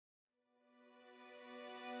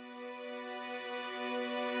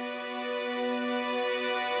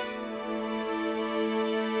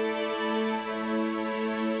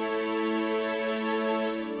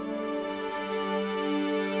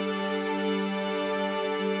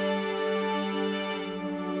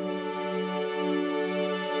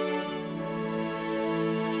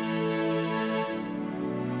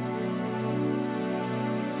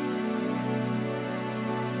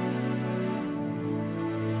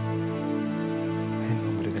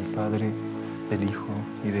Padre, del Hijo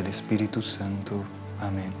y del Espíritu Santo.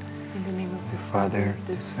 Amén. In the name of The Father,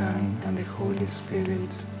 the Son, and the Holy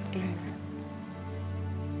Spirit. Amen.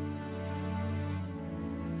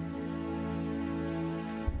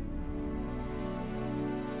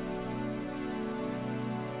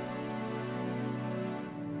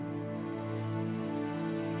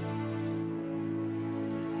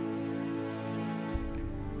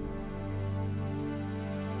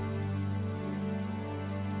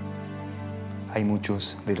 Hay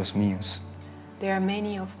muchos de los míos There are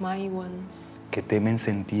many of my ones que temen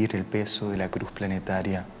sentir el peso de la cruz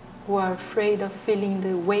planetaria, who are afraid of feeling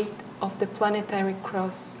the weight of the planetary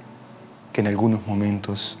cross que en algunos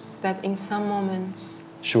momentos that in some moments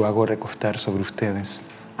yo hago recostar sobre ustedes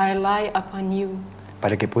I lie upon you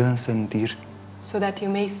para que puedan sentir so that you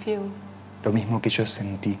may feel lo mismo que yo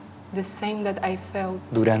sentí the same that I felt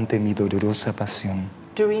durante mi dolorosa pasión.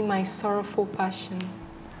 during my sorrowful passion.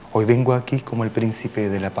 Hoy vengo aquí como el príncipe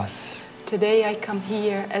de la paz Today I come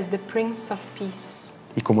here as the Prince of Peace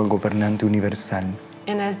y como el gobernante universal,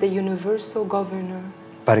 and as the universal governor,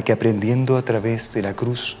 para que aprendiendo a través de la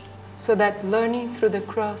cruz, so that learning through the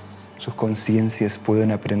cross, sus conciencias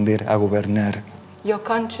puedan aprender a gobernar your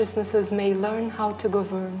consciousnesses may learn how to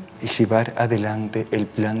govern y llevar adelante el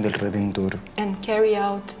plan del Redentor, and carry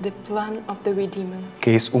out the plan of the Redeemer.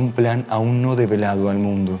 que es un plan aún no develado al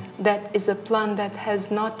mundo. That is a plan that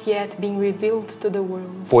has not yet been revealed to the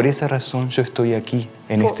world. Por esa razón yo estoy aquí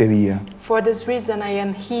en este día, For this reason I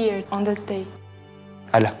am here on this day,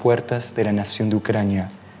 a las puertas de la nación de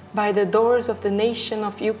Ucrania, by the doors of the nation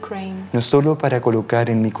of Ukraine, no solo para colocar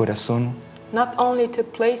en mi corazón not only to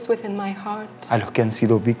place within my heart a los que han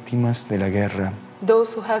sido víctimas de la guerra,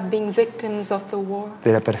 those who have been victims of the war,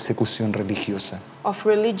 de la persecución religiosa of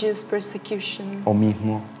religious persecution, o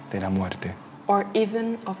mismo de la muerte, or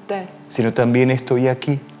even of death, sino también estoy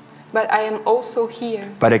aquí but I am also here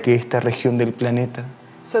para que esta región del planeta,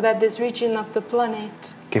 so that this region of the planet,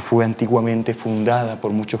 que fue antiguamente fundada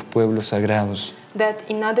por muchos pueblos sagrados, that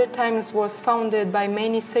in other times was founded by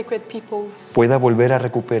many sacred peoples, pueda volver a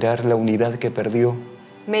recuperar la unidad que perdió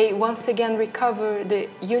may once again recover the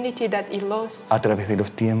unity that it lost a través de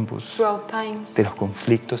los tiempos, throughout times, de los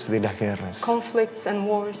conflictos y de las guerras. conflicts and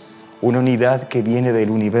wars, Una unidad que viene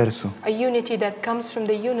del universo a unity that comes from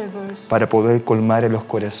the universe, para poder colmar a los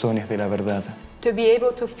corazones de la verdad to be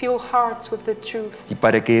able to fill hearts with the truth, y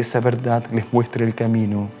para que esa verdad les muestre el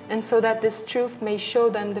camino and so that this truth may show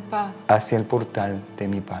them the path hacia el portal de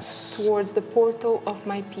mi paz. towards the portal of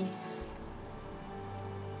my peace.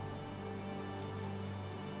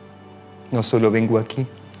 No solo vengo aquí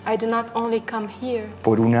I do not only come here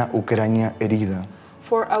por una Ucrania herida,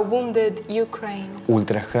 for a wounded Ukraine,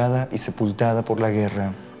 ultrajada y sepultada por la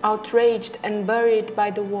guerra. outraged and buried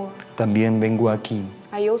by the war. También vengo aquí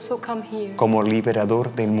I also come here como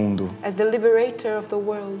liberador del mundo as the liberator of the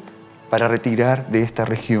world, para retirar de esta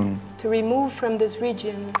región to remove from this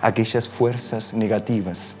region aquellas fuerzas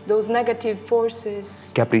negativas those negative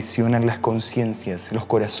forces que aprisionan las conciencias, los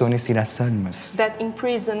corazones y las almas that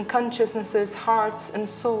imprison consciousnesses, hearts, and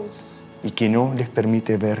souls, y que no les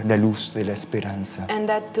permite ver la luz de la esperanza. and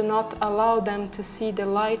that do not allow them to see the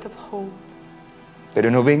light of hope. Pero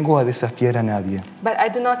no vengo a desafiar a nadie, But I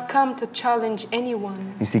do not come to challenge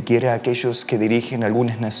anyone, ni siquiera a aquellos que dirigen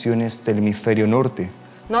algunas naciones del hemisferio norte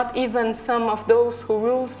not even some of those who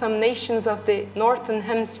rule some nations of the Northern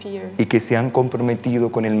Hemisphere y que se han comprometido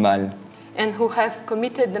con el mal and who have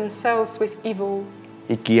committed themselves with evil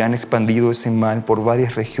y que han expandido ese mal por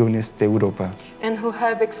varias regiones de Europa, and who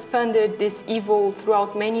have expanded this evil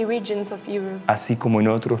throughout many regions of Europe, así como en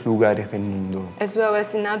otros lugares del mundo, as well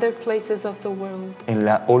as in other places of the world, en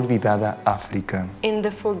la olvidada África. in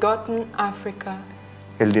the forgotten Africa.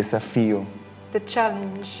 El desafío The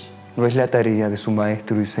challenge no es la tarea de su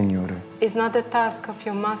Maestro y Señor. is not the task of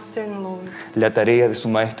your Master and Lord. La tarea de su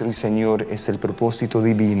Maestro y Señor es el propósito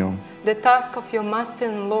divino The task of your Master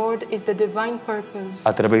and Lord is the divine purpose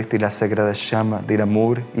a través de la sagrada llama del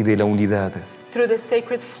amor y de la unidad, through the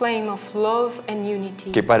sacred flame of love and unity,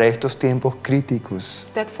 que para estos tiempos críticos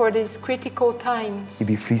that for these critical y times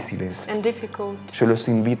difíciles and difficult, yo los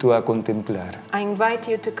invito a contemplar I invite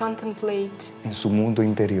you to contemplate en su mundo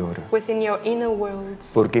interior, within your inner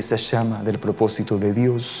worlds, porque esa llama del propósito de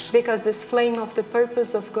Dios because this flame of the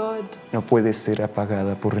purpose of God no puede ser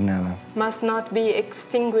apagada por nada, must not be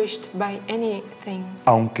extinguished by anything,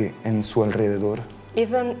 aunque en su alrededor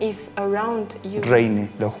even if around you reine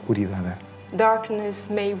la oscuridad. darkness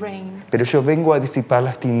may reign. Pero yo vengo a disipar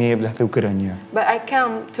las tinieblas de Ucrania, But I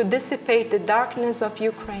come to dissipate the darkness of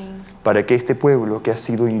Ukraine, para que este pueblo que ha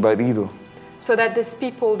sido invadido so that this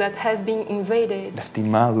people that has been invaded,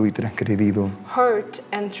 lastimado y transgredido, hurt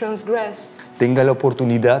and transgressed, tenga la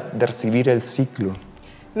oportunidad de recibir el ciclo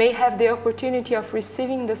may have the opportunity of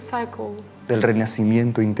receiving the cycle del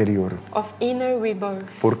renacimiento interior, of inner rebirth.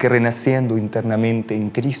 porque renaciendo internamente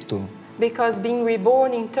en Cristo, Because being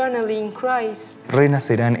reborn internally in Christ,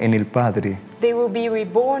 renacerán en el Padre they will be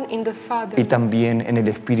reborn in the Father y también en el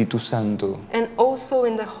Espíritu Santo, and also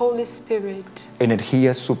in the Holy Spirit.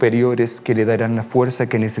 energías superiores que le darán la fuerza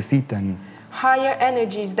que necesitan Higher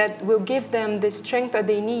energies that will give them the strength that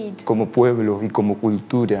they need como pueblo y como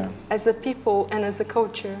cultura as a people and as a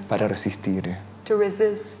culture para resistir to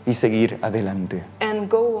resist y seguir adelante. and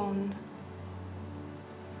go on.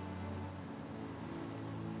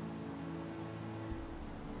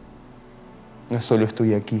 No solo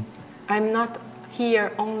estoy aquí I'm not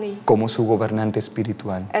here only como su gobernante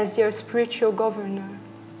espiritual, as your spiritual governor.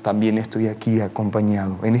 también estoy aquí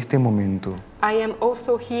acompañado en este momento I am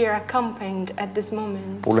also here accompanied at this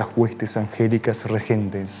moment por las huestes angélicas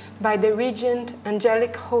regentes by the regent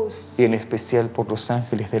angelic hosts y en especial por los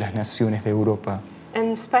ángeles de las naciones de Europa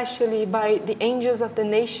and especially by the angels of the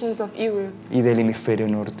nations of Europe y del hemisferio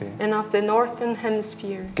norte, and of the northern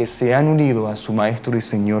hemisphere que se han unido a su Maestro y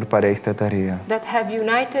Señor para esta tarea. that have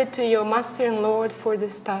united to your Master and Lord for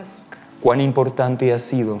this task. Cuán importante ha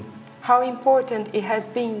sido How important it has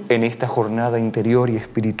been en esta jornada interior y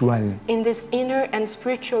espiritual in this inner and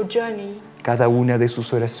spiritual journey, cada una de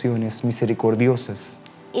sus oraciones misericordiosas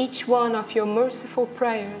each one of your merciful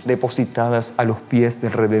prayers depositadas a los pies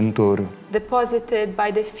del Redentor, deposited by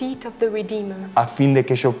the feet of the Redeemer, a fin de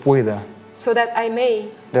que yo pueda so that I may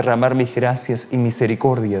derramar mis gracias y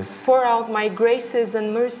misericordias, pour out my graces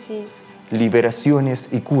and mercies, liberaciones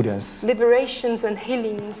y curas, liberations and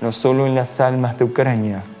healings, no solo en las almas de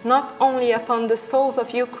Ucrania, not only upon the souls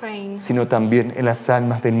of Ukraine, sino también en las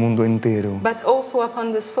almas del mundo entero, but also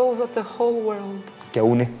upon the souls of the whole world que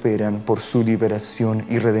aún esperan por su liberación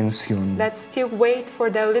y redención. that still wait for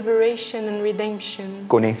their liberation and redemption.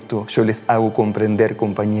 Con esto yo les hago comprender,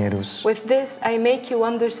 compañeros, With this, I make you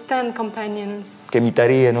understand, companions, que mi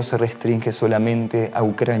tarea no se restringe solamente a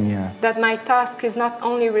Ucrania that my task is not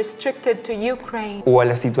only restricted to Ukraine o a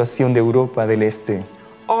la situación de Europa del Este,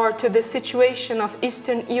 or to the situation of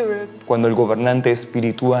Eastern Europe, cuando el gobernante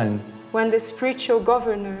espiritual, when the spiritual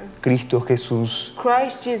governor, Cristo Jesús,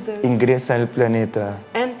 Christ Jesus, ingresa al planeta.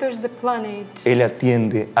 enters the planet. Él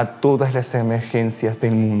atiende a todas las emergencias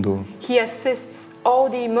del mundo, He assists all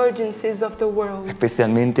the emergencies of the world,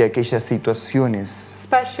 especialmente aquellas situaciones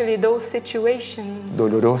especially those situations,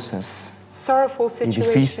 dolorosas sorrowful situations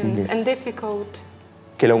difíciles and difficult,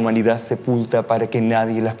 que la humanidad sepulta para que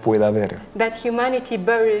nadie las pueda ver. that humanity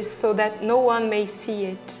buries so that no one may see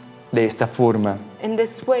it. De esta forma, In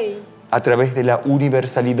this way, a través de la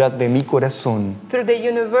universalidad de mi corazón, through the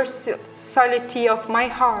universality of my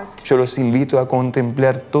heart, yo los invito a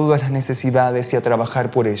contemplar todas las necesidades y a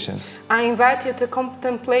trabajar por ellas, I invite you to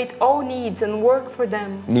contemplate all needs and work for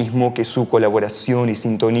them, mismo que su colaboración y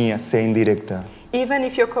sintonía sea indirecta. even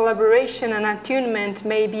if your collaboration and attunement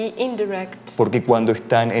may be indirect. Porque cuando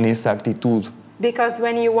están en esa actitud Because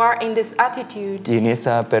when you are in this attitude y en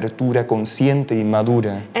esa apertura consciente y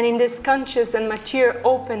madura, and in this conscious and mature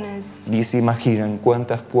openness, ni se imaginan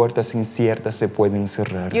cuántas puertas inciertas se pueden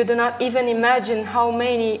cerrar. you do not even imagine how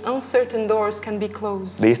many uncertain doors can be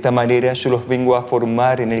closed. De esta manera yo los vengo a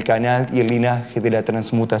formar en el canal y el linaje de la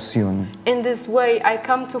transmutación, In this way, I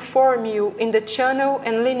come to form you in the channel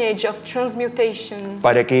and lineage of transmutation,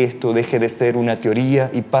 para que esto deje de ser una teoría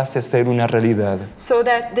y pase a ser una realidad. so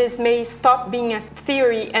that this may stop being a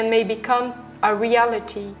theory and may become a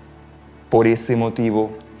reality. Por ese motivo,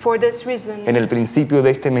 For this reason, en el principio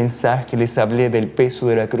de este mensaje les hablé del peso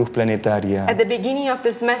de la cruz planetaria, at the beginning of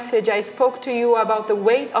this message, I spoke to you about the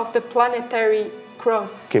weight of the planetary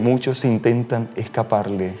cross que muchos intentan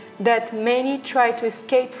escaparle. that many try to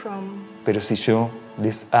escape from. Pero si yo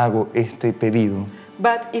les hago este pedido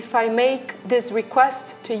But if I make this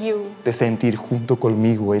request to you de sentir junto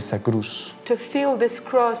conmigo esa cruz, to feel this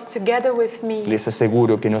cross together with me, les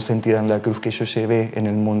aseguro que no sentirán la cruz que yo llevé en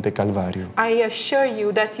el Monte Calvario, I assure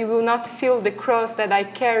you that you will not feel the cross that I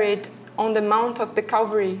carried on the Mount of the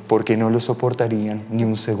Calvary, porque no lo soportarían ni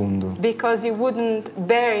un segundo. because you wouldn't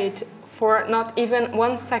bear it for not even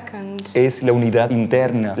 1 second. Es la unidad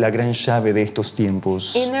interna la gran llave de estos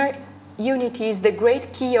tiempos. Inner unity is the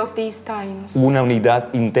great key of these times. Una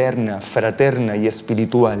unidad interna, fraterna y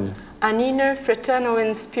espiritual An inner, fraternal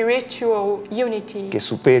and spiritual unity que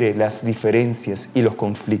supere las diferencias y los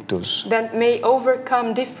conflictos, that may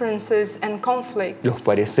overcome differences and conflicts, los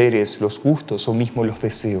pareceres, los gustos o mismo los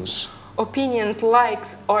deseos. opinions,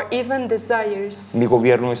 likes, or even desires. Mi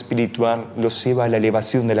gobierno espiritual los lleva a la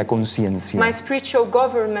elevación de la conciencia. My spiritual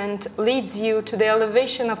government leads you to the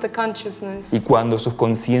elevation of the consciousness. Y cuando sus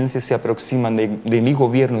conciencias se aproximan de mi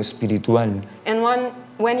gobierno espiritual, And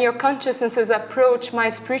when your consciousnesses approach my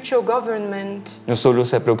spiritual government, no solo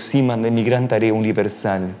se aproximan de mi gran tarea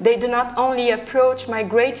universal, they do not only approach my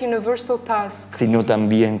great universal task, sino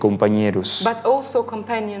también, compañeros, but also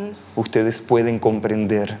companions. ustedes pueden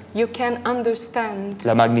comprender You can understand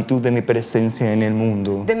la magnitud de mi presencia en el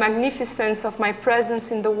mundo the magnificence of my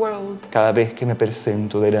presence in the world. cada vez que me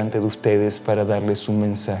presento delante de ustedes para darles un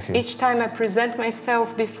mensaje. Each time I present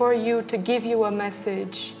myself before you to give you a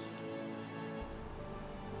message.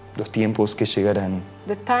 Los tiempos que llegarán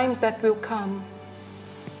The times that will come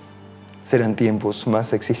serán tiempos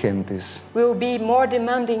más exigentes, will be more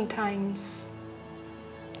demanding times.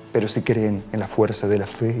 pero si creen en la fuerza de la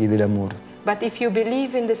fe y del amor, But if you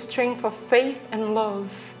believe in the strength of faith and love,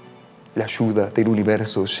 la ayuda del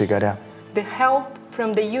universo llegará, the help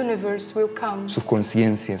from the universe will come. sus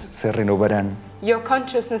conciencias se renovarán Your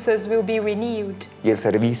consciousnesses will be renewed, y el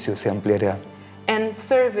servicio se ampliará and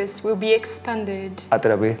service will be expanded a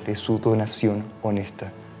través de su donación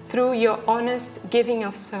honesta. through your honest giving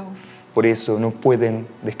of self. Por eso no pueden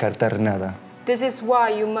descartar nada, This is why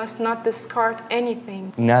you must not discard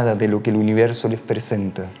anything, nada de lo que el universo les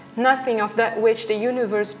presenta. nothing of that which the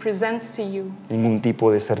universe presents to you. Ningún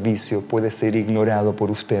tipo de servicio puede ser ignorado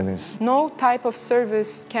por ustedes. No type of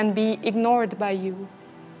service can be ignored by you,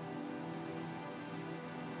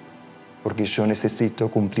 Porque yo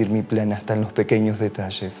necesito cumplir mi plan hasta en los pequeños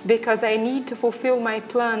detalles. because I need to fulfill my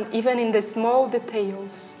plan even in the small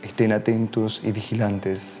details. Estén atentos y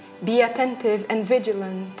vigilantes, Be attentive and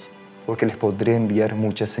vigilant, porque les podré enviar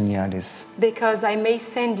muchas señales. because I may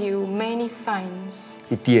send you many signs,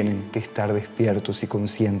 Y tienen que estar despiertos y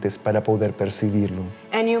conscientes para poder percibirlo.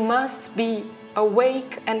 and you must be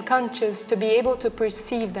awake and conscious to be able to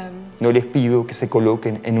perceive them. No les pido que se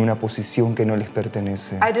coloquen en una posición que no les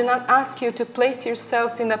pertenece, I do not ask you to place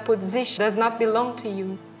yourselves in a position that does not belong to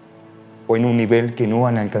you, o en un nivel que no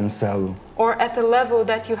han alcanzado. or at a level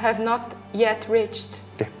that you have not yet reached.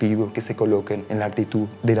 Les pido que se coloquen en la actitud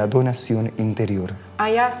de la donación interior,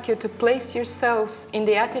 I ask you to place yourselves in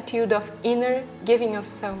the attitude of inner giving of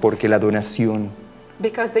self, porque la donación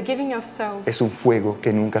because the giving of self es un fuego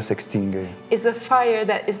que nunca se extingue. is a fire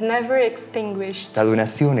that is never extinguished. La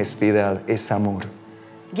donación es piedad, es amor,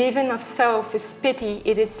 Giving of self is pity,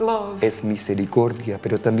 it is love. es misericordia,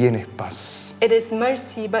 pero también es paz. It is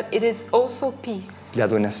mercy, but it is also peace. La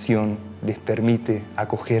donación les permite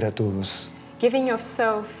acoger a todos, Giving of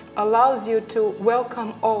self allows you to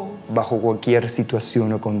welcome all, bajo cualquier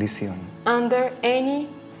situación o condición. under any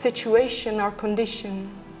situation or condition.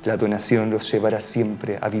 La donación los llevará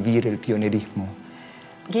siempre a vivir el pionerismo,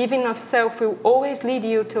 Giving of self will always lead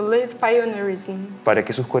you to live pioneerism, para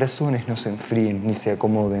que sus corazones no se enfríen ni se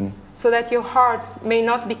acomoden so that your hearts may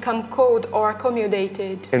not become cold or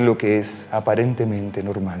accommodated en lo que es aparentemente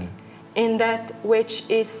normal. in that which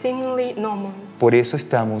is seemingly normal. Por eso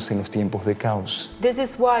estamos en los tiempos de caos. This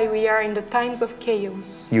is why we are in the times of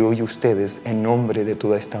chaos. Y hoy ustedes, en nombre de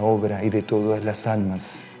toda esta obra y de todas las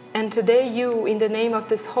almas, And today you, in the name of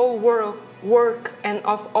this whole work and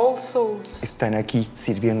of all souls, están aquí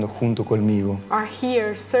sirviendo junto conmigo are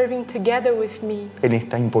here serving together with me en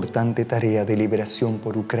esta importante tarea de liberación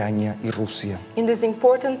por Ucrania y Rusia. in this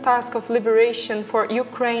important task of liberation for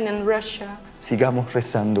Ukraine and Russia. Sigamos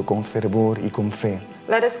rezando con fervor y con fe,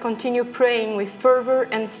 Let us continue praying with fervor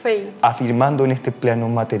and faith, afirmando en este plano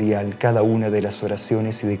material cada una de las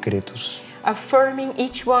oraciones y decretos, affirming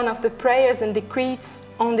each one of the prayers and decrees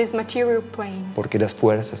on this material plane, porque las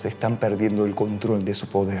fuerzas están perdiendo el control de su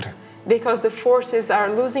poder, because the forces are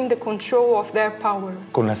losing the control of their power,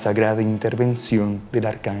 con la sagrada intervención del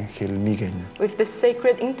Arcángel Miguel with the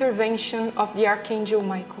sacred intervention of the Archangel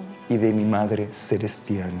Michael y de mi Madre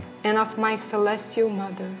Celestial. and of my celestial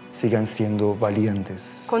mother. Sigan siendo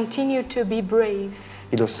valientes, Continue to be brave,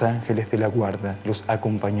 y los ángeles de la guarda los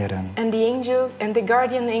acompañarán. and the angels and the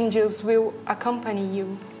guardian angels will accompany you.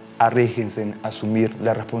 Arríjense en asumir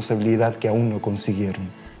la responsabilidad que aún no consiguieron,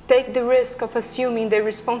 Take the risk of assuming the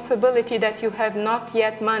responsibility that you have not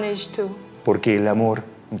yet managed to, porque el amor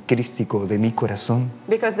crístico de mi corazón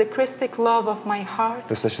because the Christic love of my heart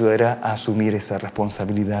los ayudará a asumir esa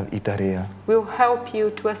responsabilidad y tarea. will help you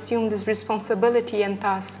to assume this responsibility and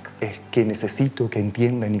task. Es que necesito que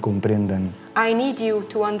entiendan y comprendan I need you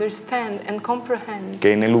to understand and comprehend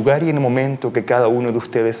que en el lugar y en el momento que cada uno de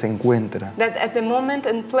ustedes se encuentra that at the moment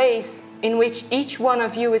and place in which each one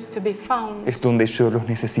of you is to be found es donde yo los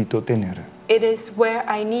necesito tener. It is where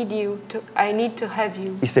I need to have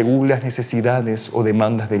you. Y según las necesidades o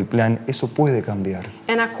demandas del plan, eso puede cambiar.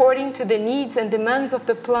 And according to the needs and demands of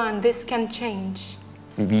the plan, this can change.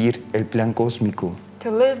 Vivir el plan cósmico,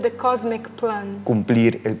 To live the cosmic plan,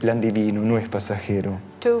 cumplir el plan divino no es pasajero.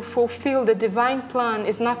 to fulfill the divine plan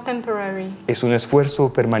is not temporary. Es un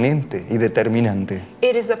esfuerzo permanente y determinante.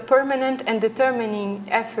 It is a permanent and determining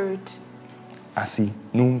effort. Así,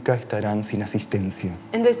 nunca estarán sin asistencia.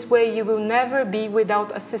 In this way, you will never be without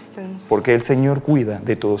assistance. Porque el Señor cuida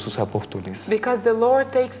de todos sus apóstoles. Because the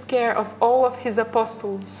Lord takes care of all of his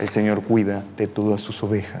apostles. El Señor cuida de todas sus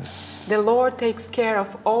ovejas. The Lord takes care of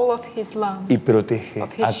all of his lamb, Y protege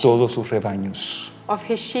Of his a sheep. todos sus rebaños. of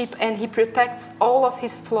his sheep, and he protects all of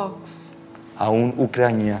his flocks. Aún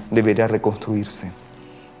Ucrania deberá reconstruirse,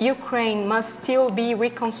 Ukraine must still be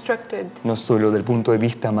reconstructed, no solo del punto de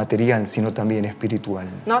vista material, sino también espiritual.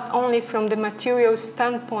 not only from the material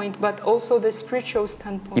standpoint, but also the spiritual Y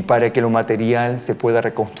standpoint. para que lo material se pueda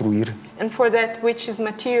reconstruir, And for that which is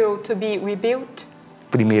material to be rebuilt,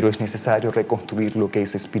 primero es necesario reconstruir lo que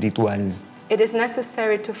es espiritual. it is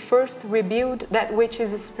necessary to first rebuild that which is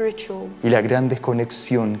spiritual. Y la gran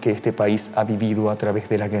desconexión que este país ha vivido a través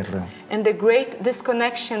de la guerra, And the great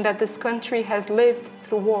disconnection that this country has lived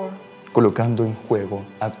through war, colocando en juego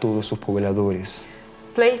a todos sus pobladores,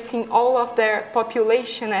 placing all of their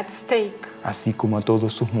population at stake, así como a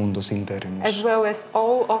todos sus mundos as internos. well as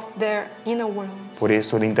all of their inner worlds. Por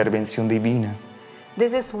eso la intervención divina,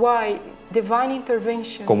 This is why divine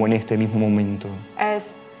intervention, como en este mismo momento,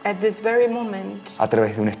 as at this very moment, a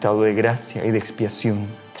través de un estado de gracia y de expiación,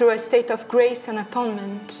 through a state of grace and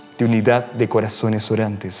atonement, de unidad de corazones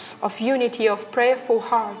orantes, of unity of prayerful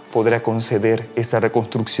hearts, podrá conceder esa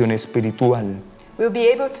reconstrucción espiritual will be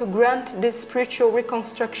able to grant this spiritual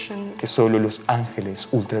reconstruction que solo los ángeles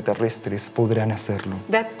ultraterrestres podrán hacerlo,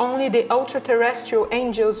 that only the ultra-terrestrial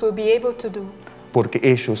angels will be able to do, porque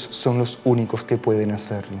ellos son los únicos que pueden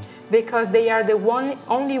hacerlo. because they are the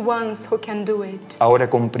only ones who can do it. Ahora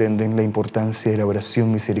comprenden la importancia de la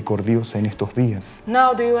oración misericordiosa en estos días.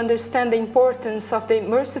 Now do you understand the importance of the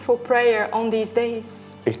merciful prayer on these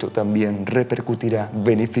days? Esto también repercutirá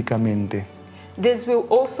benéficamente This will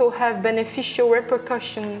also have beneficial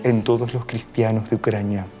repercussions en todos los cristianos de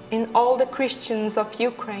Ucrania in all the Christians of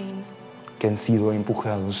Ukraine que han sido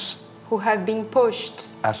empujados who have been pushed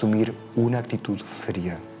a asumir una actitud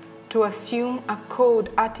fría. to assume a cold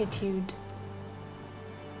attitude.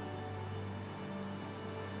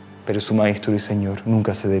 Pero su Maestro y Señor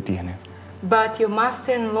nunca se detiene. But your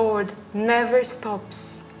Master and Lord never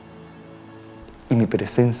stops, Y mi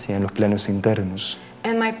presencia en los planos internos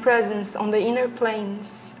and my presence on the inner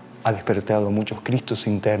planes ha despertado a muchos Cristos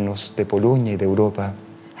internos de Polonia y de Europa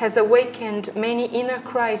has awakened many inner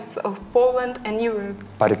Christs of Poland and Europe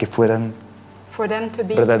para que fueran for them to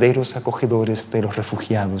be verdaderos acogedores de los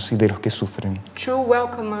refugiados y de los que sufren. true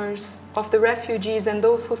welcomers of the refugees and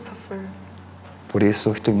those who suffer. Por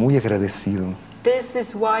eso estoy muy agradecido This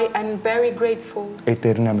is why I'm very grateful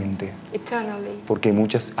eternamente, eternally, porque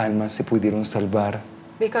muchas almas se pudieron salvar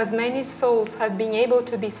because many souls have been able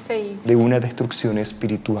to be saved de una destrucción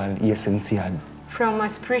espiritual y esencial, from a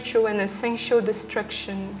spiritual and essential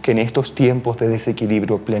destruction que en estos tiempos de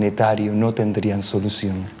desequilibrio planetario no tendrían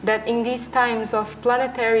solución. that in these times of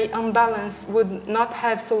planetary unbalance would not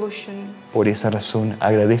have solution. Por esa razón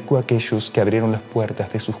agradezco a aquellos que abrieron las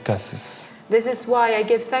puertas de sus casas, This is why I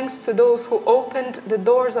give thanks to those who opened the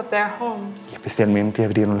doors of their homes, especialmente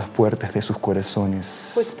abrieron las puertas de sus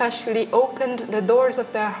corazones, who especially opened the doors of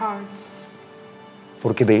their hearts.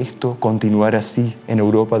 porque de esto continuar así en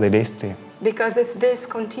Europa del Este Because if this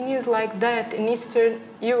continues like that in Eastern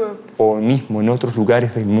Europe, o mismo en otros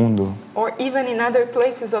lugares del mundo, or even in other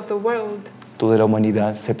places of the world, toda la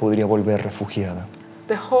humanidad se podría volver refugiada.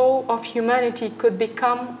 the whole of humanity could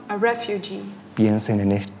become a refugee. Piensen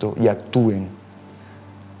en esto y actúen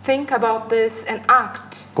Think about this and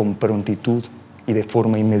act con prontitud y de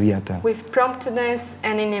forma inmediata, with promptness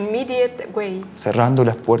and in an immediate way, cerrando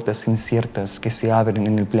las puertas inciertas que se abren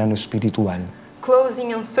en el plano espiritual,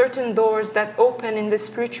 closing uncertain doors that open in the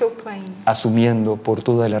spiritual plane, asumiendo por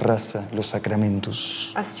toda la raza los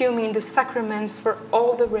sacramentos, assuming the sacraments for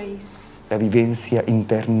all the race, la vivencia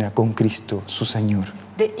interna con Cristo, su Señor,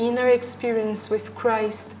 the inner experience with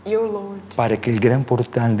Christ, your Lord, para que el gran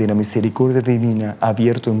portal de la misericordia divina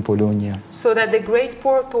abierto en Polonia so that the great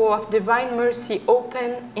portal of divine mercy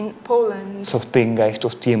open in Poland sostenga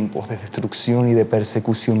estos tiempos de destrucción y de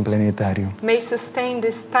persecución planetario. may sustain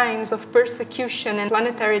these times of persecution and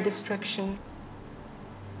planetary destruction.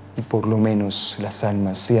 y por lo menos las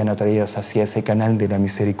almas sean atraídas hacia ese canal de la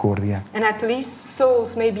misericordia, and at least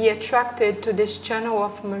souls may be attracted to this channel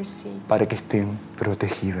of mercy, para que estén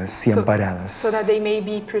protegidas y amparadas. so that they may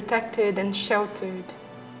be protected and sheltered.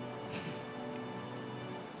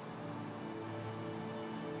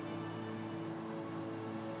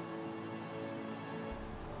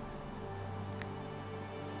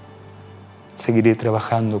 Seguiré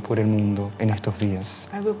trabajando por el mundo en estos días,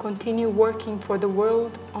 I will continue working for the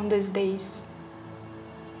world on these days,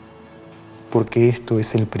 porque esto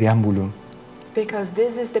es el preámbulo because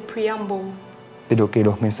this is the preamble de lo que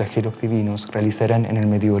los mensajeros divinos realizarán en el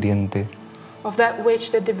Medio Oriente of that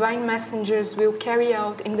which the divine messengers will carry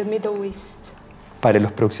out in the Middle East para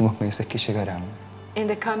los próximos meses que llegarán. in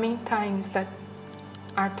the coming times that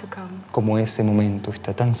are to come. Como ese momento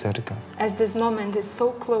está tan cerca, As this moment is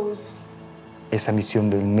so close, esa misión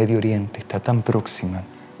del Medio Oriente está tan próxima,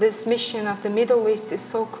 this mission of the Middle East is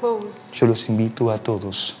so close, yo los invito a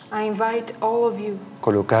todos I invite all of you a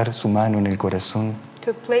colocar su mano en el corazón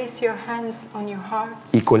to place your hands on your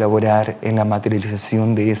hearts y colaborar en la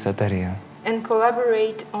materialización de esa tarea and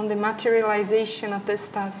collaborate on the materialization of this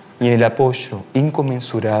task y en el apoyo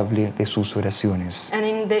inconmensurable de sus oraciones and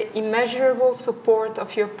in the immeasurable support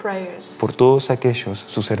of your prayers por todos aquellos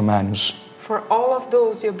sus hermanos, for all of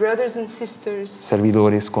those, your brothers and sisters,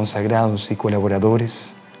 servidores consagrados y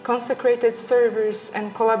colaboradores consecrated servers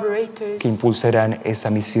and collaborators que impulsarán esa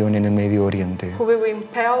misión en el Medio Oriente, who will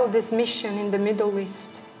impel this mission in the Middle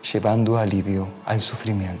East, llevando alivio al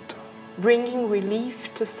sufrimiento, bringing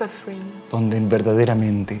relief to suffering, donde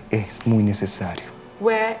verdaderamente es muy necesario.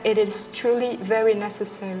 where it is truly very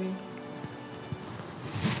necessary.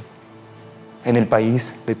 En el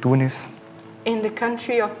país de Túnez, In the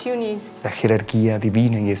country of Tunis, la jerarquía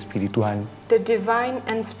divina y espiritual the divine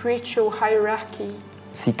and spiritual hierarchy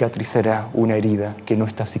cicatrizará una herida que no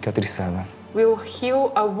está cicatrizada. will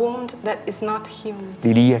heal a wound that is not healed.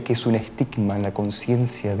 Diría que es un estigma en la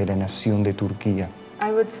conciencia de la nación de Turquía,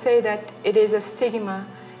 I would say that it is a stigma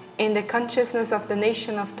in the consciousness of the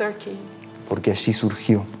nation of Turkey, porque allí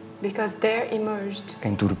surgió, because there emerged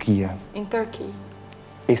en Turquía, in Turkey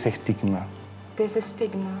ese estigma this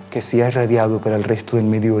stigma que se ha irradiado para el resto del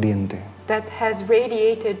Medio Oriente, that has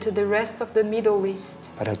radiated to the rest of the Middle East,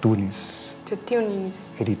 para Túnez, to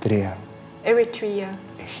Tunis, Eritrea, Eritrea,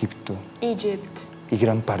 Egipto Egypt, y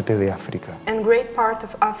gran parte de África. and great part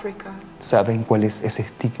of Africa. ¿Saben cuál es ese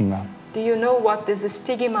estigma Do you know what this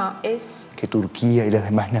stigma is? que Turquía y las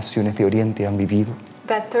demás naciones de Oriente han vivido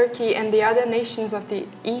That Turkey and the other nations of the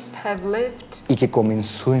East have lived y que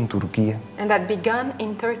comenzó en Turquía? and that began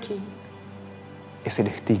in Turkey. Es el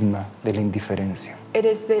estigma de la indiferencia, It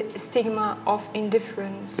is the stigma of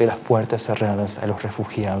indifference, de las puertas cerradas a los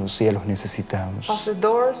refugiados y a los necesitados. of the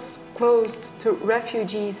doors closed to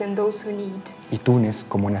refugees and those who need. Y Túnez,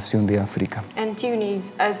 como nación de África, And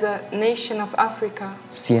Tunis, as a nation of Africa,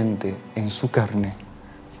 siente en su carne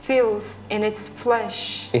feels in its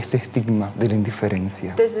flesh este estigma de la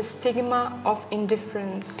indiferencia, this stigma of que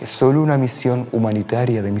indifference, solo una misión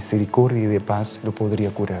humanitaria de misericordia y de paz lo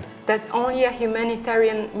podría curar, that only a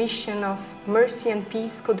humanitarian mission of mercy and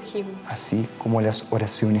peace could heal, así como las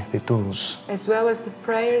oraciones de todos as well as the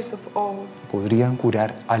prayers of all podrían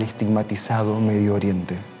curar al estigmatizado Medio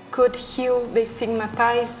Oriente. could heal the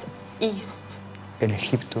stigmatized East. En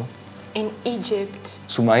Egipto, In Egypt,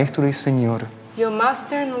 su maestro y señor, your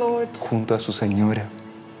master and Lord, junto a su señora,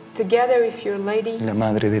 together with your lady, la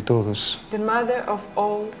madre de todos, the mother of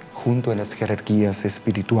all, junto a las jerarquías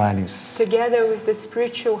espirituales, together with the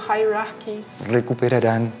spiritual hierarchies,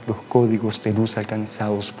 recuperarán los códigos de luz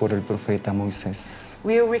alcanzados por el profeta Moisés,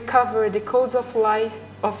 will recover the codes of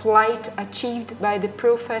light achieved by the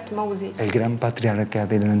prophet Moses, el gran patriarca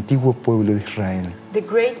del antiguo pueblo de Israel, the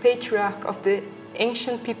great patriarch of the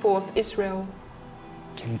ancient people of Israel,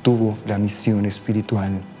 quien tuvo la misión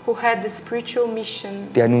espiritual who had the spiritual mission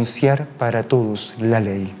de anunciar para todos la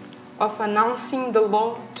ley, of announcing the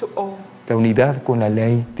law to all, la unidad con la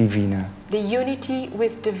ley divina, the unity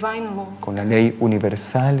with divine law, con la ley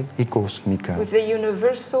universal y cósmica, with the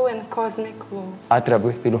universal and cosmic law, a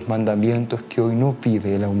través de los mandamientos que hoy no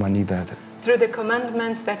vive la humanidad. through the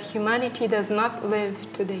commandments that humanity does not live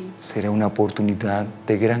today. Será una oportunidad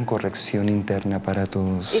de gran corrección interna para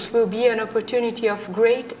todos. It will be an opportunity of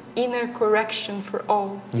great inner correction for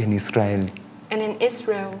all. Y en Israel, And in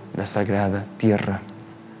Israel, la sagrada tierra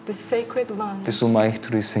the sacred land de su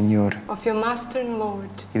maestro y señor of your master and Lord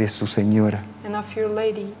y de su señora, and of your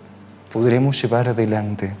lady, podremos llevar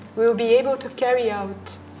adelante we will be able to carry out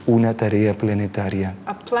una tarea planetaria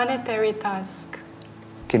a planetary task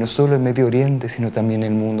que no solo el Medio Oriente, sino también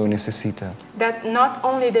el mundo necesita that not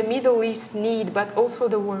only the Middle East need, but also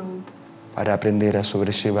the world, para aprender a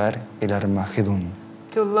sobrellevar el Armagedón.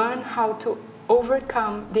 to learn how to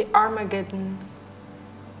overcome the Armageddon.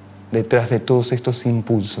 Detrás de todos estos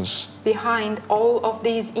impulsos Behind all of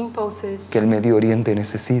these impulses que el Medio Oriente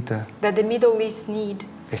necesita, that the Middle East need,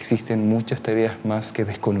 existen muchas tareas más que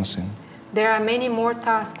desconocen. there are many more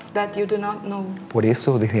tasks that you do not know. Por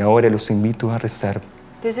eso, desde ahora los invito a rezar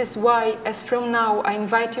This is why, as from now, I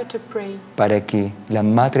invite you to pray, para que la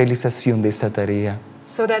materialización de esa tarea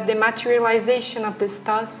so that the materialization of this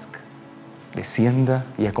task descienda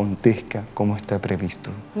y acontezca como está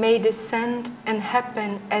previsto. may descend and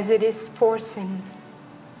happen as it is foreseen.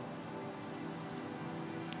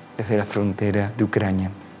 Desde la frontera de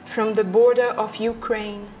Ucrania, From the border of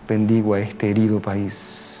Ukraine, bendigo a este herido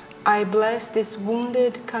país I bless this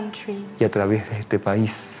wounded country, y a través de este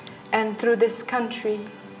país and through this country,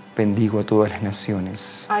 bendigo a todas las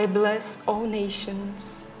naciones I bless all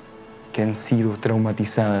nations que han sido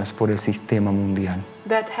traumatizadas por el sistema mundial,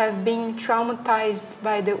 that have been traumatized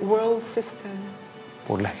by the world system,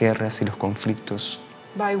 por las guerras y los conflictos,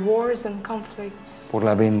 by wars and conflicts, por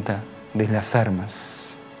la venta de las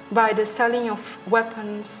armas, by the selling of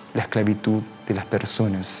weapons, la esclavitud de las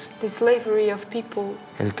personas, the slavery of people,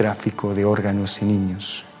 el tráfico de órganos y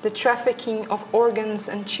niños the trafficking of organs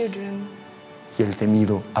and children, y el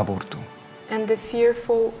temido aborto. and the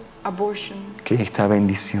fearful abortion. Que esta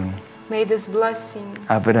bendición May this blessing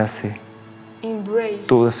abrace embrace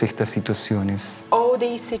todas estas situaciones all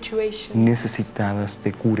these situations necesitadas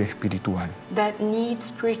de cura espiritual that need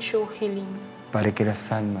spiritual healing, para que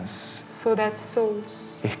las almas so that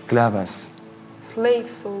souls, esclavas slave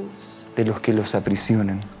souls, de los que los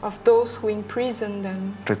aprisionan of those who imprison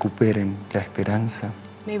them, recuperen la esperanza,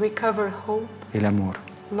 may recover hope, el amor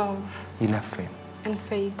love, y la fe and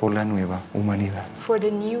faith por la nueva humanidad. for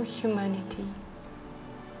the new humanity.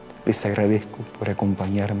 Les agradezco por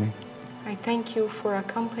acompañarme I thank you for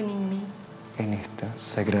accompanying me en esta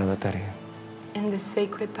sagrada tarea. in this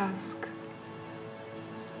sacred task.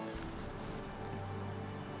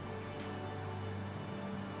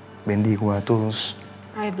 Bendigo a todos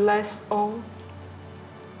I bless all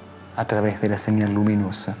a través de la señal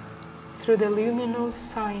luminosa through the luminous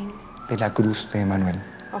sign de la cruz de Emmanuel.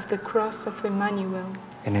 of the cross of Emmanuel.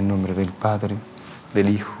 En el nombre del Padre, del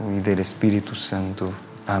Hijo y del Espíritu Santo.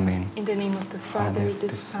 Amén. In the name of the Father, the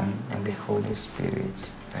Son, and the Holy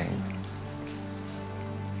Spirit. Amen.